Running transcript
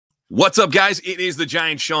What's up, guys? It is the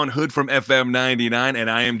Giant Sean Hood from FM 99, and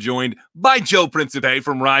I am joined by Joe Principe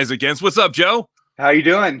from Rise Against. What's up, Joe? How you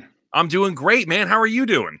doing? I'm doing great, man. How are you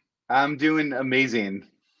doing? I'm doing amazing.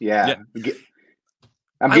 Yeah.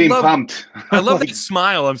 I'm I getting love- pumped. I love that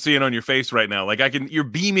smile I'm seeing on your face right now. Like you're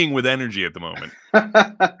beaming with energy at the moment.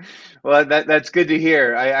 Well, that's good to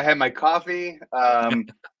hear. I had my coffee. I'm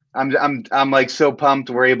like so pumped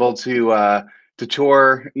we're able to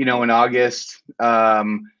tour, in August.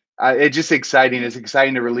 It's just exciting. It's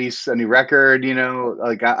exciting to release a new record,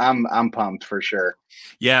 like I'm pumped for sure.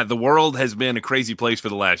 Yeah, the world has been a crazy place for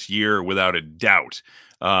the last year, without a doubt.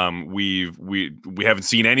 We haven't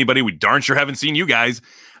seen anybody. We darn sure haven't seen you guys.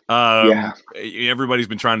 Yeah. Everybody's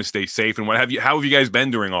been trying to stay safe. And what have you? How have you guys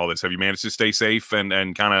been during all this? Have you managed to stay safe and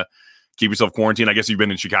kind of keep yourself quarantined? I guess you've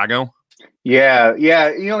been in Chicago. Yeah.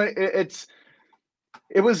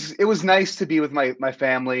 It was nice to be with my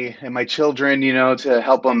family and my children, to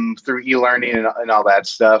help them through e-learning and all that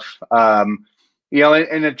stuff. And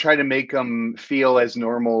to try to make them feel as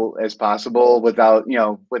normal as possible without,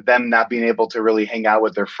 with them not being able to really hang out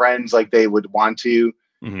with their friends like they would want to.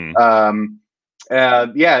 Mm-hmm.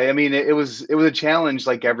 Yeah, I mean, it was a challenge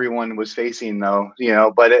like everyone was facing though,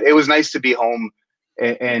 but it was nice to be home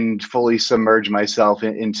and fully submerge myself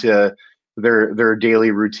into their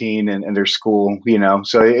daily routine and their school,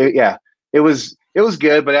 so it was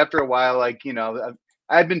good. But after a while, like,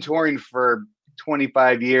 I've been touring for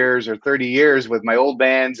 25 years or 30 years with my old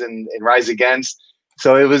bands and Rise Against.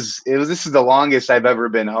 So this is the longest I've ever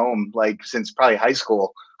been home, like since probably high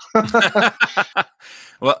school.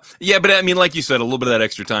 Well, yeah, but I mean, like you said, a little bit of that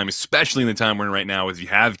extra time, especially in the time we're in right now, as you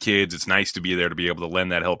have kids, it's nice to be there to be able to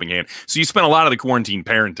lend that helping hand. So you spent a lot of the quarantine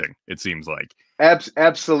parenting, it seems like.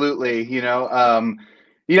 Absolutely.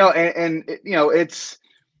 It's,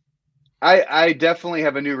 I definitely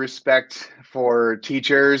have a new respect for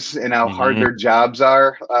teachers and how hard their jobs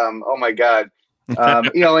are. Oh my God.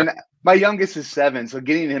 And my youngest is 7. So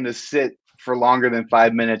getting him to sit for longer than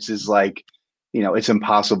 5 minutes is like, it's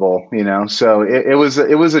impossible, so it was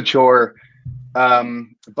a chore.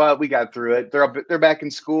 But we got through it. They're back in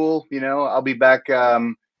school, I'll be back,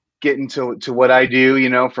 getting to what I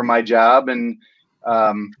do, for my job. And,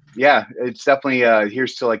 yeah, it's definitely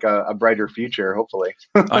here's to like a brighter future, hopefully.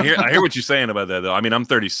 I hear what you're saying about that, though. I mean, I'm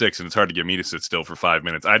 36, and it's hard to get me to sit still for 5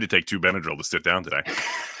 minutes. I had to take 2 Benadryl to sit down today,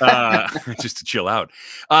 just to chill out.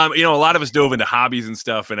 A lot of us dove into hobbies and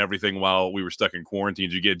stuff and everything while we were stuck in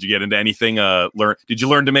quarantine. Did you get into anything? Did you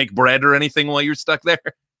learn to make bread or anything while you were stuck there?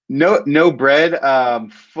 No bread.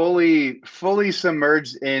 Fully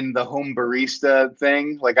submerged in the home barista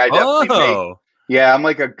thing. Like I definitely make. Yeah, I'm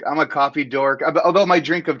a coffee dork. Although my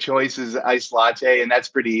drink of choice is iced latte, and that's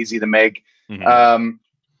pretty easy to make. Mm-hmm.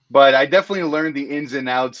 But I definitely learned the ins and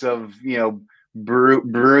outs of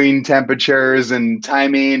brewing temperatures and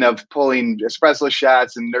timing of pulling espresso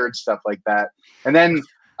shots and nerd stuff like that. And then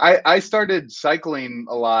I started cycling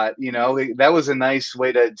a lot. That was a nice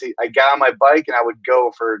way to. I got on my bike and I would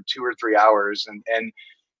go for 2 or 3 hours, and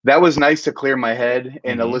that was nice to clear my head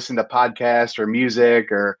and to listen to podcasts or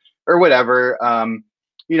music or whatever.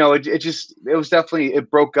 It was definitely, it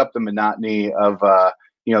broke up the monotony of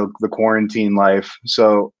the quarantine life.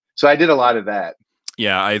 So I did a lot of that.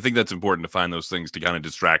 Yeah, I think that's important to find those things to kind of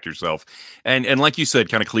distract yourself. And like you said,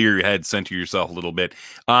 kind of clear your head, center yourself a little bit.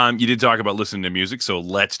 You did talk about listening to music, so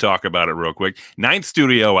let's talk about it real quick. 9th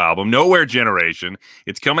studio album, Nowhere Generation.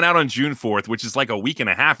 It's coming out on June 4th, which is like a week and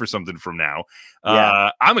a half or something from now. Yeah.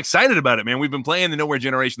 I'm excited about it, man. We've been playing the Nowhere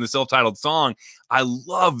Generation, the self-titled song. I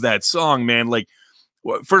love that song, man. Like,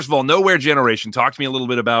 first of all, Nowhere Generation. Talk to me a little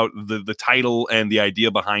bit about the title and the idea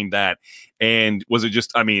behind that. And was it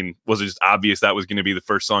just obvious that was going to be the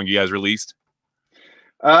first song you guys released?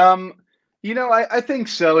 I think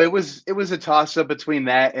so. It was a toss up between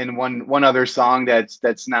that and one other song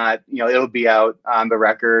that's not, it'll be out on the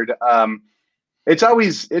record. It's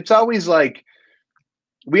always like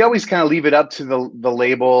we always kind of leave it up to the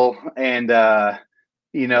label and the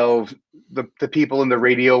people in the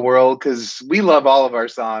radio world, because we love all of our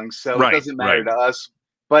songs, so it doesn't matter to us.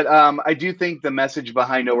 But I do think the message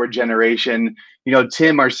behind Nowhere Generation,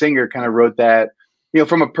 Tim, our singer, kind of wrote that,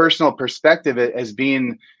 from a personal perspective as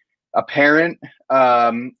being a parent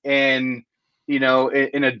and an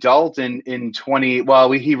adult in 20.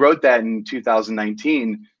 Well, he wrote that in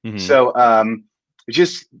 2019. So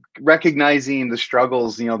just recognizing the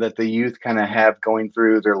struggles, that the youth kind of have going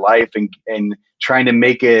through their life and trying to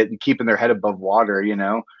make it and keeping their head above water,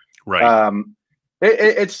 Right.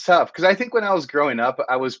 It's tough because I think when I was growing up,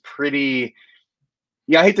 I was pretty,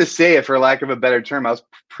 yeah, I hate to say it for lack of a better term, I was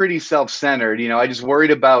pretty self-centered. You know, I just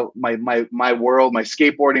worried about my world, my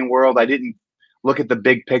skateboarding world. I didn't look at the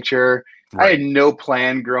big picture. I had Right. no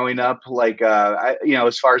plan growing up, like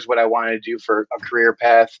as far as what I wanted to do for a career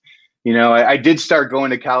path. You know, I did start going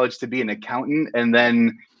to college to be an accountant, and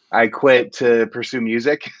then I quit to pursue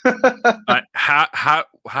music. How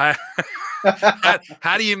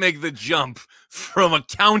how do you make the jump from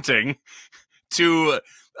accounting to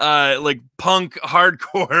like punk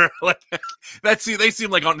hardcore? Like they seem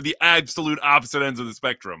like on the absolute opposite ends of the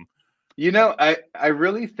spectrum. You know, I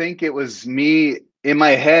really think it was me in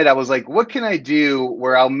my head. I was like, what can I do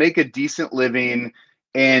where I'll make a decent living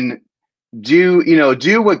and do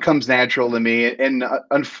what comes natural to me, and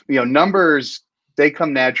numbers, they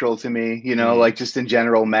come natural to me, Mhm. like just in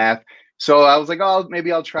general math. So I was like, oh,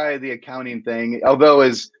 maybe I'll try the accounting thing, although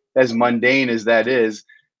as mundane as that is.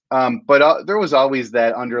 But there was always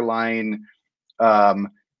that underlying um,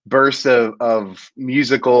 burst of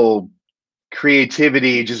musical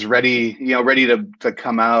creativity, just ready to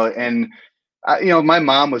come out. And my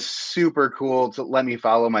mom was super cool to let me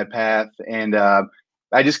follow my path, and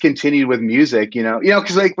I just continued with music.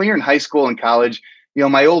 Because like when you're in high school and college,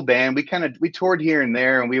 my old band, we toured here and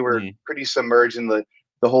there, and we were Mhm. pretty submerged in the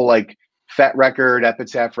whole like Fat Record,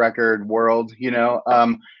 Epitaph Record world.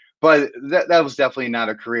 But that was definitely not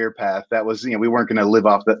a career path. That was, we weren't going to live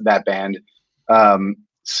off that band.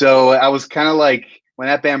 So I was kind of like, when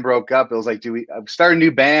that band broke up, it was like, do we start a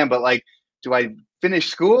new band? But like, do I finish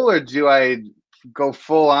school or do I go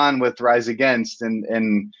full on with Rise Against?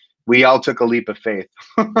 And we all took a leap of faith.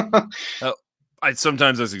 Oh,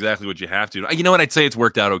 sometimes that's exactly what you have to. You know what? I'd say it's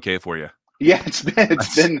worked out okay for you. Yeah, it's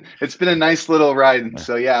been a nice little ride.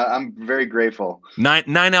 So yeah, I'm very grateful.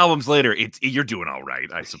 Nine albums later, you're doing all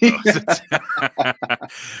right, I suppose. Yeah.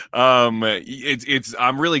 It's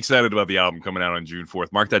I'm really excited about the album coming out on June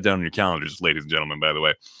 4th. Mark that down on your calendars, ladies and gentlemen, by the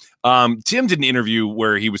way. Tim did an interview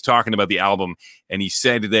where he was talking about the album, and he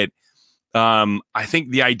said that I think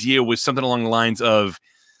the idea was something along the lines of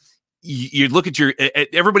you look at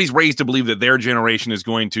everybody's raised to believe that their generation is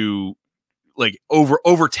going to like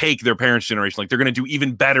overtake their parents' generation. Like they're going to do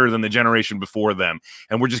even better than the generation before them.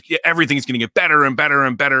 And everything's going to get better and better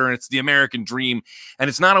and better. And it's the American dream. And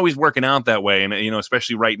it's not always working out that way. And,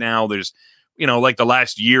 especially right now, there's, like the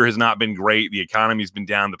last year has not been great. The economy's been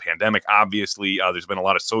down, the pandemic, obviously, there's been a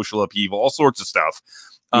lot of social upheaval, all sorts of stuff.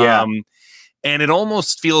 Yeah. And it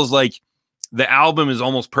almost feels like the album is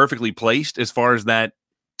almost perfectly placed as far as the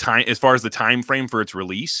time frame for its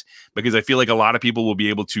release, because I feel like a lot of people will be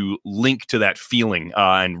able to link to that feeling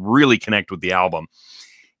and really connect with the album.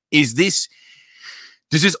 Does this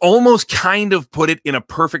almost kind of put it in a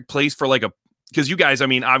perfect place for because you guys, I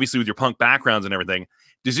mean, obviously with your punk backgrounds and everything,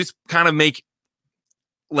 does this kind of make,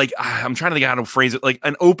 like, I'm trying to think how to phrase it, like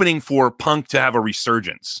an opening for punk to have a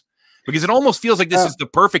resurgence? Because it almost feels like this is the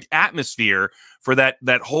perfect atmosphere for that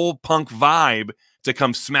whole punk vibe to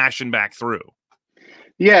come smashing back through.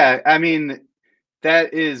 Yeah, I mean,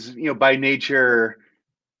 that is, by nature,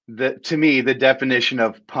 to me, the definition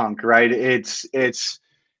of punk, right? It's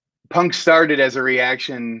punk started as a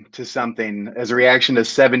reaction to something, as a reaction to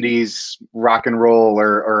 70s rock and roll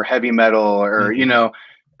or heavy metal, or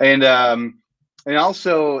Mm-hmm. And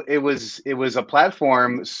also it was a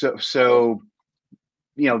platform so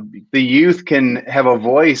the youth can have a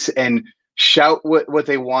voice and shout what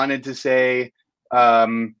they wanted to say,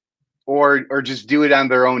 or just do it on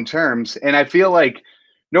their own terms. And I feel like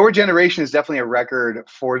Nowhere Generation is definitely a record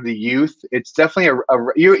for the youth. It's definitely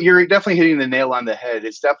you're definitely hitting the nail on the head.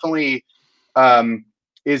 It's definitely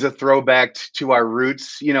is a throwback to our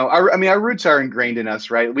roots. Our roots are ingrained in us,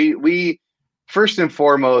 right? We first and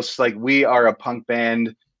foremost, like, we are a punk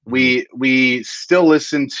band. Mm-hmm. We still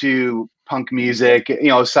listen to punk music,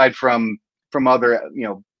 aside from other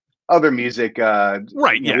other music. Right.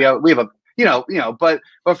 We Yeah. have a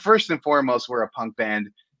but first and foremost, we're a punk band.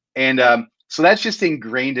 And so that's just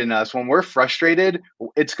ingrained in us. When we're frustrated,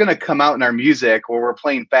 it's going to come out in our music, where we're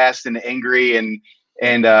playing fast and angry, and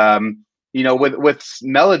with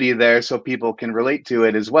melody there, so people can relate to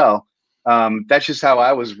it as well. That's just how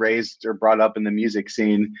I was raised or brought up in the music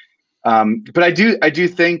scene. But I do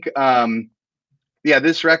think, yeah,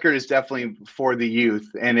 this record is definitely for the youth,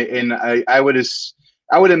 and I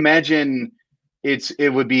would imagine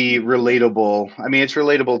it would be relatable. I mean, it's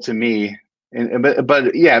relatable to me,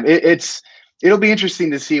 but yeah, it'll be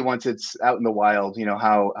interesting to see once it's out in the wild,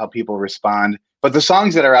 how people respond. But the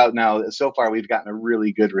songs that are out now, so far, we've gotten a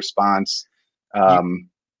really good response. You Um,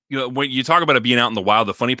 when you talk about it being out in the wild,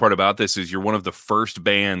 the funny part about this is you're one of the first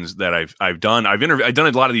bands that I've done. I've done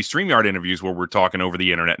a lot of these StreamYard interviews where we're talking over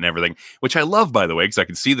the internet and everything, which I love, by the way, because I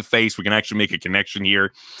can see the face. We can actually make a connection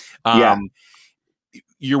here. Yeah.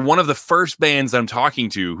 You're one of the first bands that I'm talking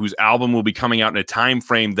to whose album will be coming out in a time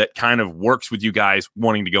frame that kind of works with you guys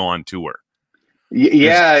wanting to go on tour.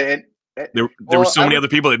 Yeah. There were so many other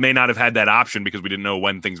people that may not have had that option because we didn't know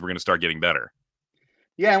when things were going to start getting better.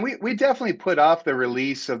 Yeah, and we definitely put off the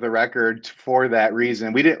release of the record for that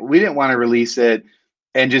reason. We didn't want to release it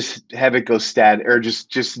and just have it go stat or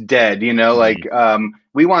just dead, you know, like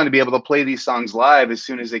we wanted to be able to play these songs live as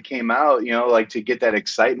soon as they came out, you know, like to get that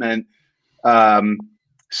excitement.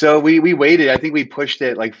 So we waited. I think we pushed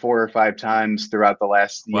it like 4 or 5 times throughout the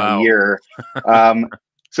last year.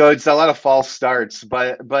 So it's a lot of false starts,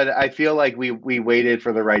 but I feel like we waited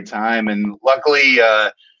for the right time, and luckily,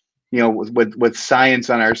 you know, with science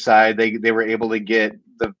on our side, they were able to get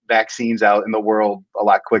the vaccines out in the world a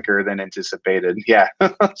lot quicker than anticipated. Yeah.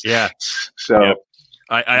 Yeah. So yep.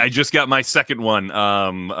 I just got my second one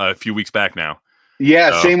a few weeks back now.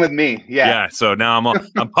 Yeah, so, same with me. Yeah. So now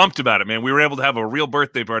I'm pumped about it, man. We were able to have a real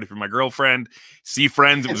birthday party for my girlfriend, see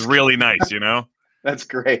friends. It was really nice, you know? That's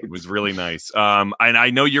great. It was really nice. And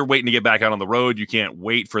I know you're waiting to get back out on the road. You can't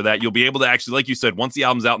wait for that. You'll be able to actually, like you said, once the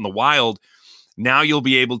album's out in the wild, now you'll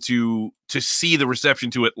be able to see the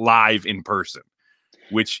reception to it live in person,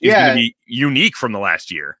 which is going to be unique from the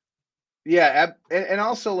last year. Yeah. And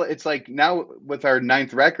also it's like now with our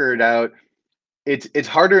 9th record out, it's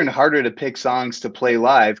harder and harder to pick songs to play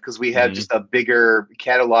live because we have just a bigger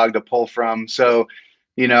catalog to pull from. So,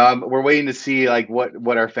 you know, we're waiting to see like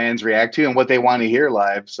what our fans react to and what they want to hear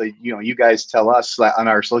live. So, you know, you guys tell us on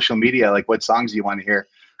our social media, like what songs you want to hear.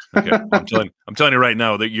 Okay, I'm telling you right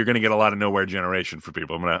now that you're going to get a lot of Nowhere Generation for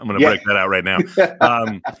people. I'm gonna break that out right now.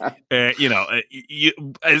 You know,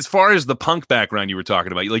 as far as the punk background you were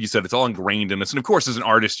talking about, like you said, it's all ingrained in us. And of course, as an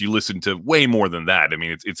artist, you listen to way more than that. I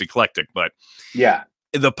mean, it's eclectic, but yeah,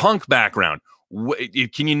 the punk background.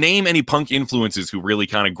 Can you name any punk influences who really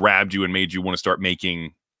kind of grabbed you and made you want to start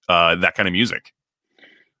making that kind of music?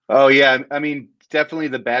 Oh yeah, I mean, definitely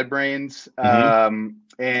the Bad Brains, and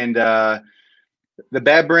the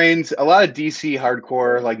Bad Brains, a lot of DC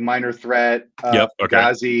hardcore, like Minor Threat,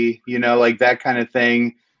 Fugazi, you know, like that kind of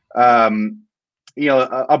thing. You know,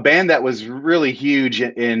 a band that was really huge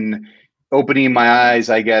in opening my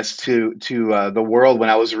eyes, I guess, to the world when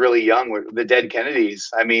I was really young were the Dead Kennedys.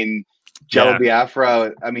 I mean, Jello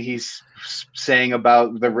Biafra, I mean, he's saying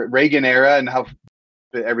about the Reagan era and how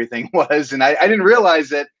everything was. And I didn't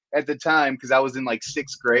realize it at the time because I was in like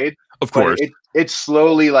 6th grade. Of course. It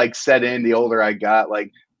slowly like set in the older I got, like,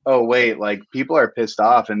 oh wait, like people are pissed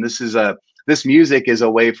off and this music is a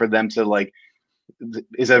way for them to like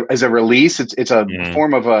is a release. It's a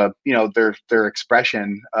form of a, you know, their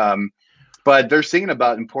expression. But they're singing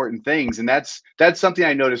about important things, and that's something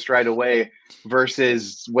I noticed right away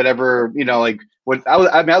versus whatever, you know, like what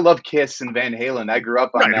I mean, I love Kiss and Van Halen. I grew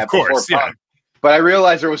up on that before punk. But I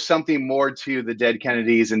realized there was something more to the Dead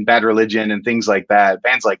Kennedys and Bad Religion and things like that,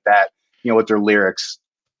 bands like that, you know, with their lyrics.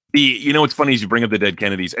 You know what's funny is you bring up the Dead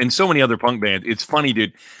Kennedys and so many other punk bands. It's funny,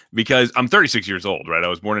 dude, because I'm 36 years old, right? I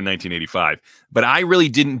was born in 1985, but I really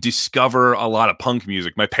didn't discover a lot of punk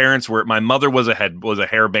music. My mother was a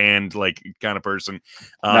hair band like kind of person,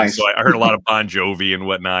 nice. So I heard a lot of Bon Jovi and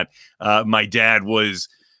whatnot. My dad was,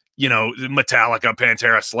 you know, Metallica,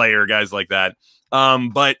 Pantera, Slayer, guys like that.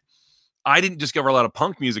 But I didn't discover a lot of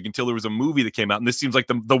punk music until there was a movie that came out. And this seems like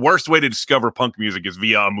the worst way to discover punk music is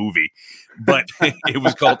via a movie. But it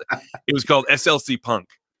was called SLC Punk.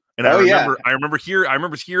 And I remember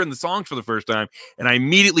hearing the songs for the first time, and I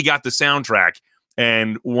immediately got the soundtrack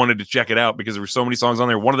and wanted to check it out because there were so many songs on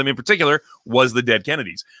there. One of them in particular was the Dead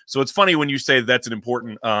Kennedys. So it's funny when you say that's an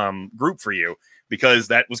important group for you, because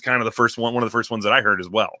that was kind of the first one of the first ones that I heard as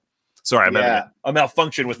well. Sorry, I'm having a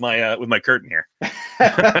malfunction with my curtain here.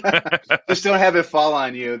 Just don't have it fall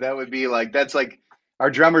on you. That would be like, that's like our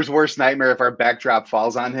drummer's worst nightmare if our backdrop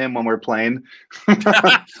falls on him when we're playing.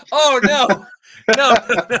 Oh no.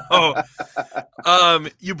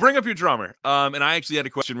 You bring up your drummer. And I actually had a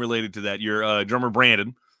question related to that. Your drummer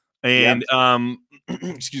Brandon. And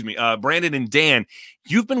excuse me, Brandon and Dan,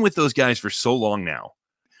 you've been with those guys for so long now.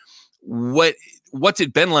 What's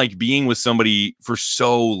it been like being with somebody for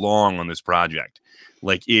so long on this project?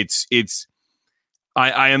 Like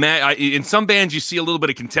I imagine in some bands you see a little bit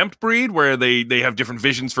of contempt breed where they have different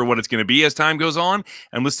visions for what it's going to be as time goes on,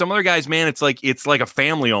 and with some other guys, man, it's like a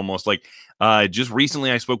family almost. Like just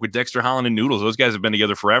recently I spoke with Dexter Holland and Noodles. Those guys have been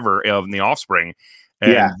together forever in the Offspring,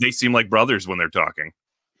 and they seem like brothers when they're talking.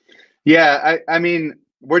 Yeah, I mean,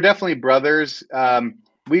 we're definitely brothers.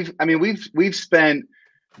 We've spent,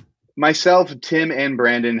 myself, Tim, and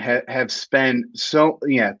Brandon have spent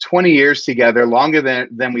 20 years together, longer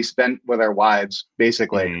than we spent with our wives,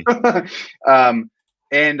 basically. Mhm. um,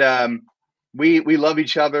 and we love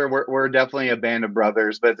each other. We're definitely a band of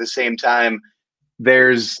brothers, but at the same time,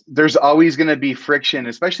 there's always going to be friction,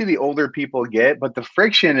 especially the older people get. But the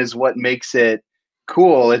friction is what makes it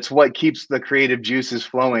cool. It's what keeps the creative juices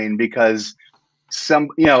flowing, because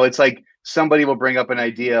it's like somebody will bring up an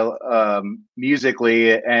idea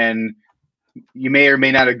musically, and you may or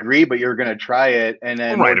may not agree, but you're going to try it, and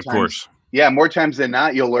then Right, of course. more times than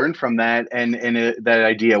not, you'll learn from that, and that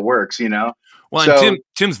idea works. Well, and So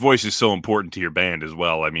Tim's voice is so important to your band as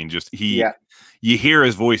well. I mean, just yeah. you hear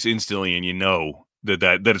his voice instantly, and you know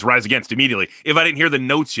that it's Rise Against immediately. If I didn't hear the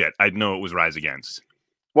notes yet, I'd know it was Rise Against.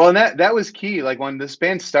 Well, and that was key. Like when this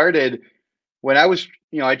band started, when I was,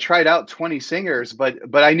 I tried out 20 singers, but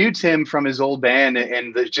I knew Tim from his old band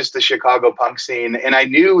and just the Chicago punk scene, and I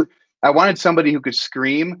knew I wanted somebody who could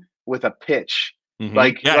scream with a pitch.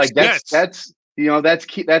 Yes, yes. That's that's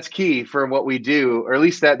key. That's key for what we do, or at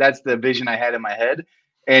least that's the vision I had in my head.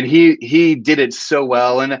 And he did it so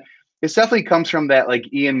well, and it definitely comes from that,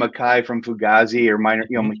 like Ian Mackay from Fugazi, or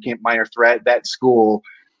Minor Threat, that school,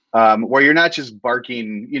 where you're not just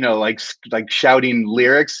barking, like shouting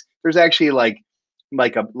lyrics. There's actually like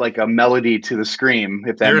a melody to the scream,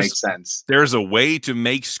 if that makes sense. There's a way to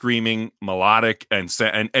make screaming melodic and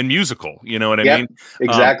musical. You know what I mean?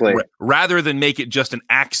 Exactly. Rather than make it just an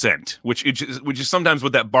accent, which is sometimes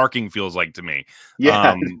what that barking feels like to me.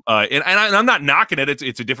 Yeah. And I'm not knocking it.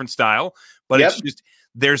 It's a different style, but it's just,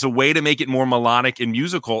 there's a way to make it more melodic and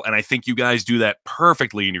musical, and I think you guys do that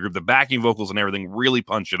perfectly in your group. The backing vocals and everything really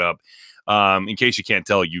punch it up. In case you can't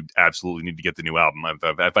tell, you absolutely need to get the new album.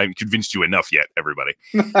 If I convinced you enough yet, everybody.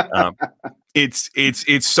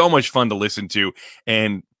 It's so much fun to listen to,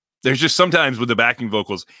 and there's just sometimes with the backing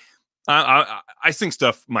vocals, I sing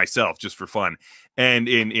stuff myself just for fun, and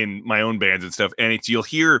in my own bands and stuff, and you'll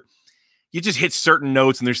hear. You just hit certain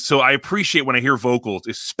notes, and so I appreciate when I hear vocals,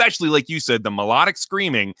 especially like you said, the melodic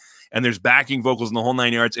screaming, and there's backing vocals in the whole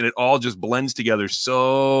 9 yards, and it all just blends together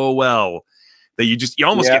so well that you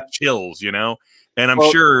almost get chills, And I'm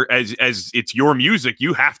sure as it's your music,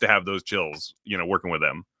 you have to have those chills, working with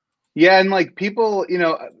them. Yeah, and like people,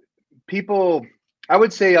 I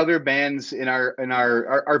would say other bands in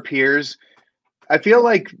our peers, I feel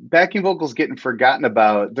like backing vocals getting forgotten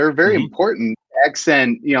about. They're very important.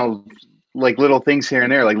 Accent, like little things here and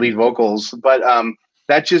there, like lead vocals. But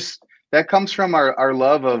that comes from our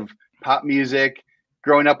love of pop music,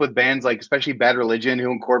 growing up with bands like especially Bad Religion, who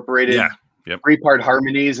incorporated 3-part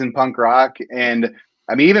harmonies in punk rock. And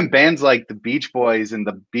I mean, even bands like the Beach Boys and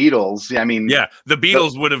the Beatles. I mean, the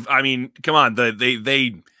Beatles would have. I mean, come on,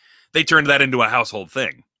 they turned that into a household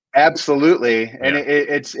thing. Absolutely, and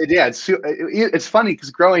it's funny because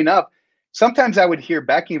growing up, sometimes I would hear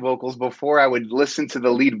backing vocals before I would listen to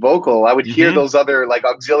the lead vocal. I would hear those other like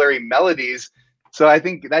auxiliary melodies. So I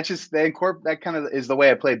think that kind of is the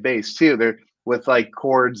way I play bass too. They're with like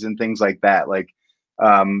chords and things like that. Like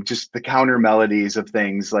just the counter melodies of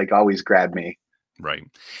things like always grab me. Right.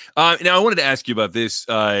 Now I wanted to ask you about this.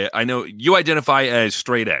 I know you identify as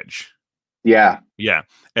straight edge. Yeah. Yeah.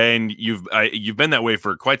 And you've been that way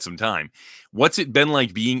for quite some time. What's it been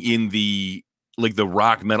like being in the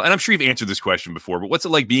rock metal? And I'm sure you've answered this question before, but what's it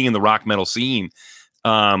like being in the rock metal scene?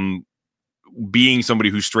 Being somebody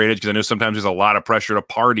who's straight edge, because I know sometimes there's a lot of pressure to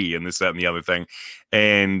party and this, that, and the other thing.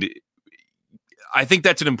 And I think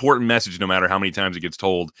that's an important message, no matter how many times it gets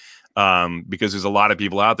told, because there's a lot of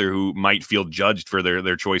people out there who might feel judged for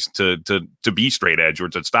their choice to be straight edge or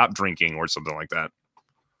to stop drinking or something like that.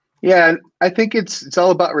 Yeah, I think it's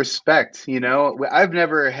all about respect. I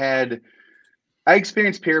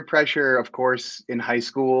experienced peer pressure, of course, in high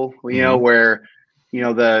school, where,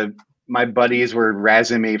 my buddies were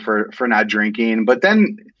razzing me for not drinking, but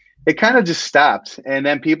then it kind of just stopped. And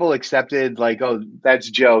then people accepted like, oh, that's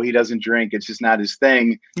Joe. He doesn't drink. It's just not his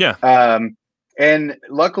thing. Yeah. And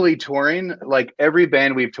luckily touring, like every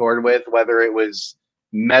band we've toured with, whether it was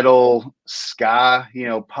metal, ska,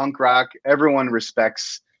 punk rock, everyone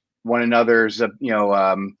respects one another's,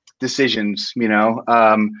 decisions,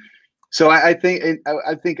 so I think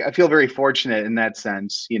I feel very fortunate in that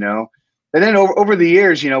sense, And then over the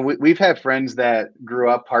years, we've had friends that grew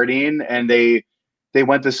up partying and they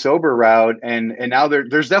went the sober route, and now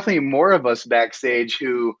there's definitely more of us backstage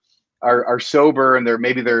who are sober, and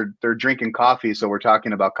they're drinking coffee. So we're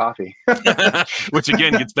talking about coffee, which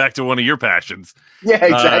again gets back to one of your passions. Yeah,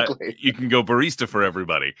 exactly. You can go barista for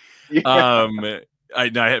everybody. Yeah.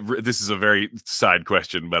 This is a very side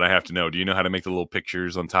question, but I have to know. Do you know how to make the little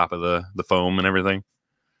pictures on top of the foam and everything?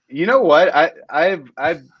 You know what?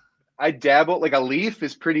 I dabble, like a leaf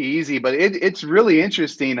is pretty easy, but it's really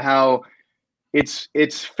interesting how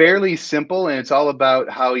it's fairly simple, and it's all about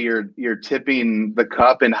how you're tipping the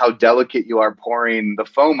cup and how delicate you are pouring the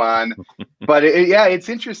foam on. But yeah, it's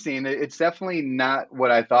interesting. It's definitely not what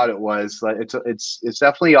I thought it was. Like it's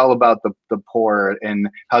definitely all about the pour and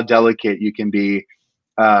how delicate you can be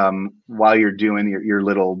while you're doing your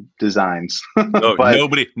little designs. Oh,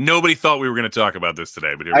 But nobody thought we were going to talk about this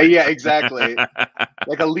today, but here we yeah, go. exactly.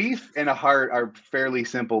 Like a leaf and a heart are fairly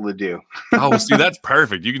simple to do. Oh, see, that's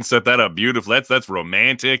perfect. You can set that up beautiful. That's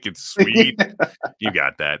romantic. It's sweet. You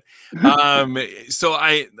got that. So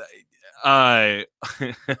a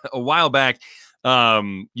while back,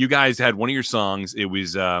 you guys had one of your songs. It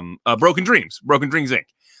was Broken Dreams Inc.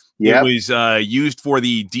 It Yep. was used for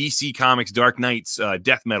the DC Comics Dark Knight's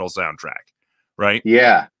death metal soundtrack, right?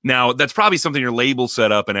 Yeah. Now, that's probably something your label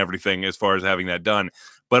set up and everything as far as having that done.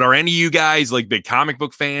 But are any of you guys like big comic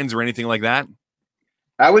book fans or anything like that?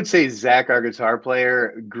 I would say Zach, our guitar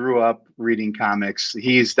player, grew up reading comics.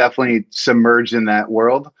 He's definitely submerged in that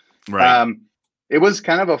world. Right. It was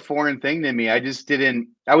kind of a foreign thing to me. I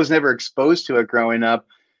was never exposed to it growing up.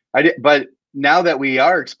 But now that we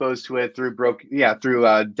are exposed to it through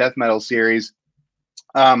death metal series,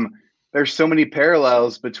 there's so many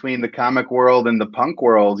parallels between the comic world and the punk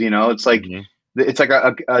world. You know, it's like it's like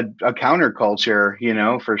a counterculture. You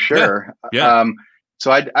know, for sure. Yeah.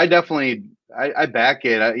 So I definitely I back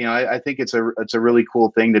it. I think it's a really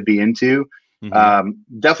cool thing to be into.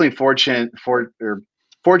 Definitely fortunate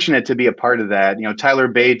to be a part of that. You know, Tyler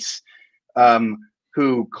Bates,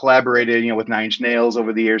 who collaborated, with Nine Inch Nails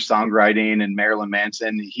over the years, songwriting, and Marilyn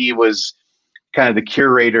Manson. He was kind of the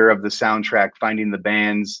curator of the soundtrack, finding the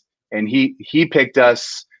bands, and he picked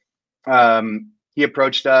us. He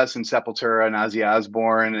approached us and Sepultura and Ozzy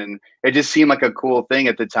Osbourne, and it just seemed like a cool thing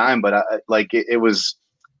at the time. But it was,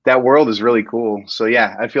 that world is really cool. So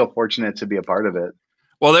yeah, I feel fortunate to be a part of it.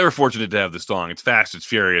 Well, they were fortunate to have the song. It's fast, it's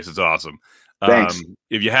furious, it's awesome. Thanks.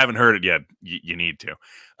 If you haven't heard it yet, you need to.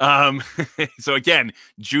 So again,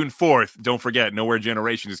 June 4th, don't forget, Nowhere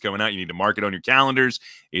Generation is coming out. You need to mark it on your calendars.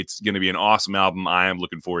 It's going to be an awesome album. I am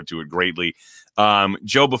looking forward to it greatly.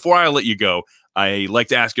 Joe, before I let you go, I like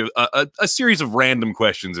to ask a series of random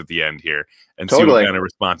questions at the end here and see what kind of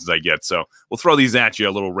responses I get. So we'll throw these at you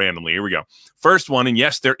a little randomly. Here we go. First one, and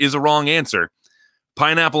yes, there is a wrong answer.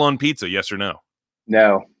 Pineapple on pizza, yes or no?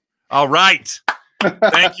 No. All right.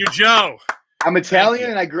 Thank you, Joe. I'm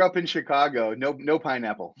Italian and I grew up in Chicago. No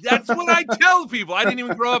pineapple. That's what I tell people. I didn't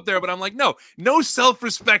even grow up there, but I'm like, no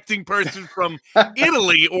self-respecting person from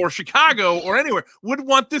Italy or Chicago or anywhere would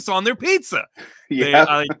want this on their pizza.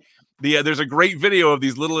 Yeah. There's a great video of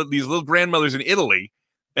these little grandmothers in Italy,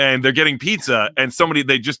 and they're getting pizza, and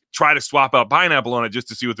they just try to swap out pineapple on it just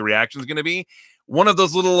to see what the reaction is going to be. One of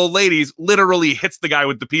those little old ladies literally hits the guy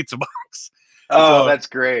with the pizza box. Oh, so that's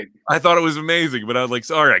great. I thought it was amazing, but I was like,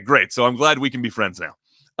 all right, great. So I'm glad we can be friends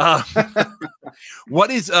now. What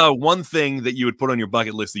is one thing that you would put on your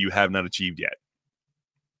bucket list that you have not achieved yet?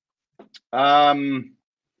 I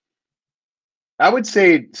would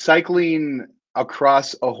say cycling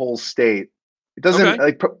across a whole state. It doesn't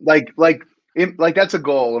like that's a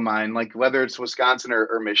goal of mine. Like whether it's Wisconsin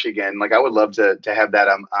or Michigan, like I would love to have that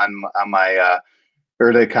on my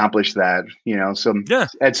or to accomplish that, so yeah,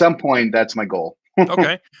 at some point that's my goal.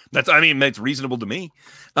 Okay. That's reasonable to me.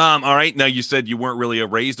 All right. Now you said you weren't really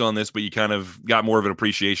raised on this, but you kind of got more of an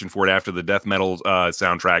appreciation for it after the death metal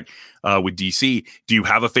soundtrack with DC. Do you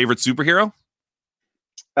have a favorite superhero?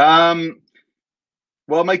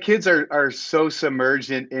 Well, my kids are so submerged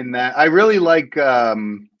in that. I really like I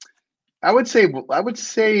would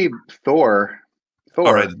say Thor.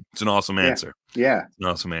 All right, it's an awesome answer. Yeah. An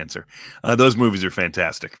awesome answer. Those movies are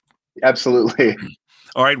fantastic. Absolutely.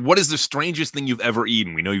 All right, what is the strangest thing you've ever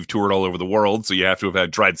eaten? We know you've toured all over the world, so you have to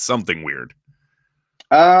have tried something weird.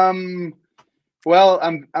 Well,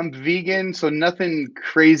 I'm vegan, so nothing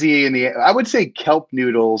crazy I would say kelp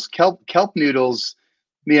noodles. Kelp noodles,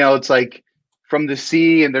 it's like from the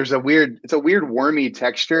sea, and it's a weird wormy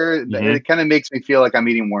texture. Mm-hmm. It kind of makes me feel like I'm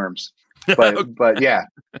eating worms. But yeah.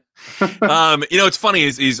 It's funny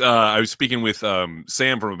is I was speaking with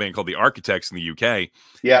Sam from a band called The Architects in the UK.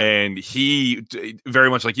 Yeah. And he,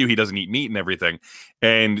 very much like you, he doesn't eat meat and everything.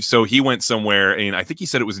 And so he went somewhere, and I think he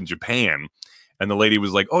said it was in Japan. And the lady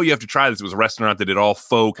was like, "Oh, you have to try this." It was a restaurant that did all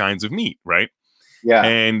faux kinds of meat, right? Yeah.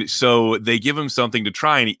 And so they give him something to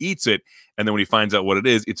try, and he eats it. And then when he finds out what it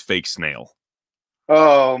is, it's fake snail.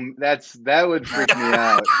 Oh, that would freak me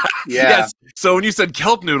out. Yeah. Yes. So when you said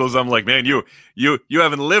kelp noodles, I'm like, man, you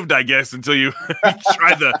haven't lived, I guess, until you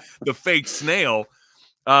try the fake snail.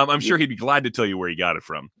 I'm sure he'd be glad to tell you where he got it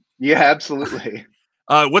from. Yeah, absolutely.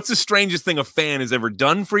 What's the strangest thing a fan has ever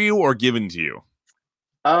done for you or given to you?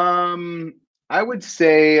 I would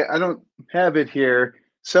say I don't have it here.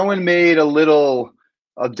 Someone made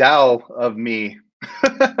a doll of me.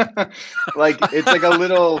 Like it's like a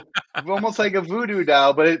little, almost like a voodoo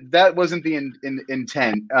doll, but that wasn't the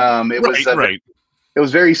intent. Right. It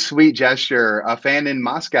was very sweet gesture. A fan in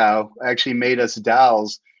Moscow actually made us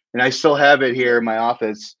dolls, and I still have it here in my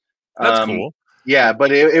office. That's cool. Yeah,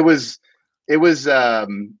 but it was it was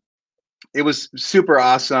super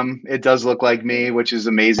awesome. It does look like me, which is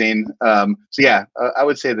amazing. So yeah, I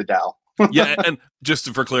would say the doll. Yeah, and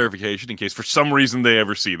just for clarification, in case for some reason they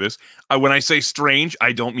ever see this, when I say strange,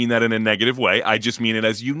 I don't mean that in a negative way. I just mean it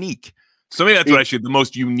as unique. So maybe that's what I should. The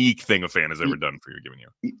most unique thing a fan has ever done for you, giving you.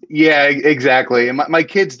 Yeah, exactly. And my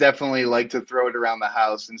kids definitely like to throw it around the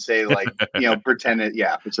house and say, like, pretend it.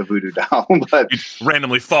 Yeah, it's a voodoo doll. But you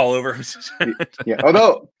randomly fall over. Yeah.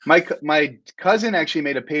 Although my cousin actually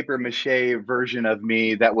made a paper mache version of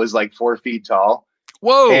me that was like 4 feet tall.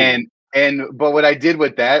 Whoa. But what I did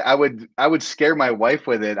with that, I would scare my wife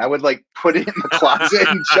with it. I would like put it in the closet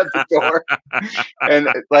and shut the door, and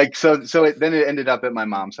like then it ended up at my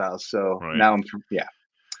mom's house. So now yeah.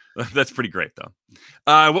 That's pretty great though.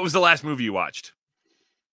 What was the last movie you watched?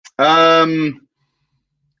 The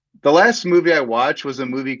last movie I watched was a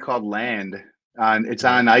movie called Land. It's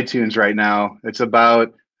on iTunes right now. It's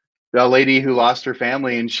about a lady who lost her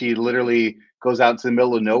family, and she literally goes out to the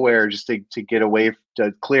middle of nowhere just to get away,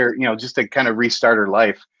 to clear, just to kind of restart her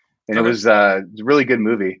life. And it was a really good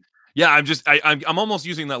movie. Yeah, I'm almost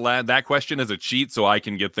using that question as a cheat so I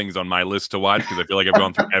can get things on my list to watch, because I feel like I've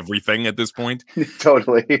gone through everything at this point.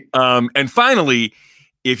 Totally. And finally,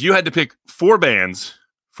 if you had to pick 4 bands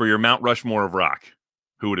for your Mount Rushmore of rock,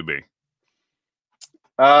 who would it be?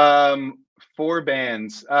 4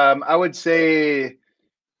 bands. I would say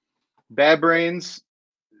Bad Brains,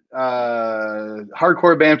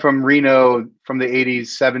 hardcore band from Reno from the 80s,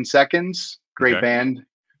 7 Seconds. Great band.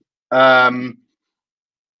 I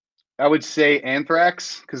would say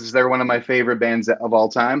Anthrax, because they're one of my favorite bands of all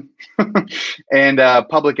time. And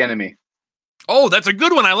Public Enemy. Oh, that's a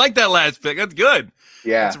good one. I like that last pick. That's good.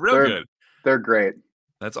 Yeah. That's real good. They're great.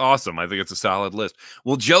 That's awesome. I think it's a solid list.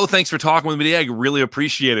 Well, Joe, thanks for talking with me today. I really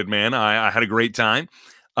appreciate it, man. I had a great time.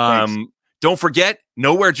 Don't forget,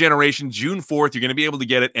 Nowhere Generation, June 4th. You're going to be able to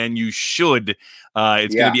get it, and you should.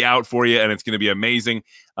 It's going to be out for you, and it's going to be amazing.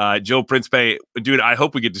 Joe Principe, dude, I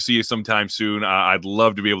hope we get to see you sometime soon. I'd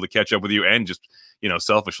love to be able to catch up with you and just,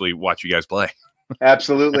 selfishly watch you guys play.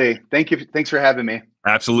 Absolutely. Thank you. Thanks for having me.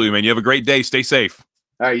 Absolutely, man. You have a great day. Stay safe.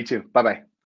 All right, you too. Bye-bye.